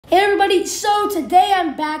Hey everybody, so today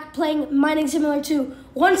I'm back playing Mining Simulator 2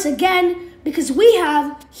 once again because we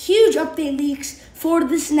have huge update leaks for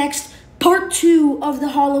this next part 2 of the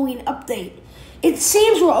Halloween update. It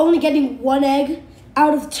seems we're only getting 1 egg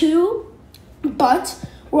out of 2, but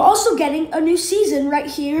we're also getting a new season right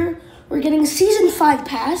here. We're getting a Season 5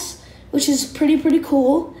 pass, which is pretty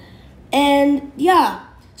cool. And yeah,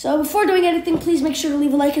 so before doing anything, please make sure to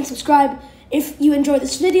leave a like and subscribe if you enjoyed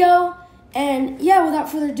this video. And yeah, without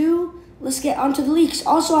further ado, let's get onto the leaks.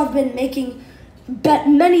 Also, I've been making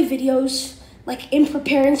many videos like in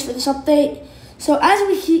preparing for this update. So as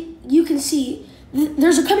you can see,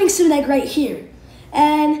 there's a coming soon egg right here.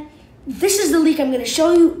 And this is the leak I'm going to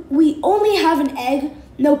show you. We only have an egg,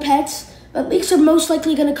 no pets, but leaks are most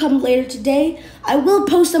likely going to come later today. I will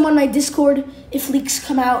post them on my Discord if leaks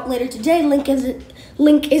come out later today. Link is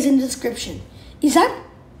in the description.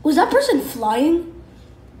 Was that person flying?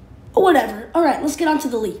 Whatever. All right, let's get on to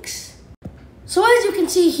the leaks. So as you can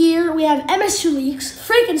see here, we have MS2 leaks,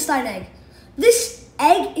 Frankenstein egg. This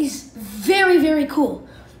egg is very cool.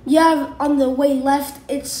 You have on the way left,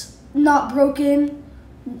 it's not broken,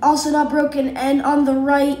 also not broken, and on the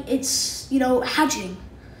right, it's, hatching.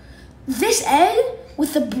 This egg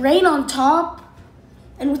with the brain on top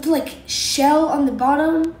and with like shell on the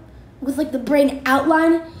bottom, with like the brain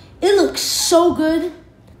outline, it looks so good.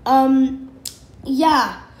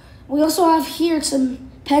 Yeah. We also have here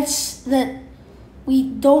some pets that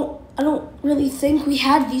I don't really think we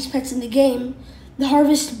had these pets in the game. The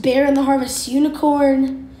Harvest Bear and the Harvest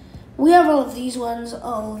Unicorn. We have all of these ones,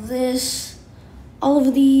 all of this, all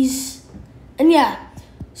of these. And yeah,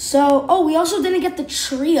 so, we also didn't get the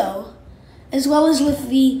trio, as well as with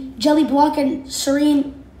the Jelly Block and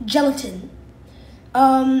Serene Gelatin.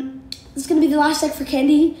 This is going to be the last egg for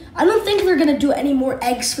Candy. I don't think they're going to do any more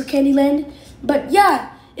eggs for Candyland, but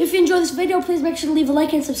yeah. If you enjoyed this video, please make sure to leave a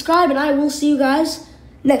like and subscribe, and I will see you guys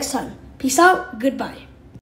next time. Peace out. Goodbye.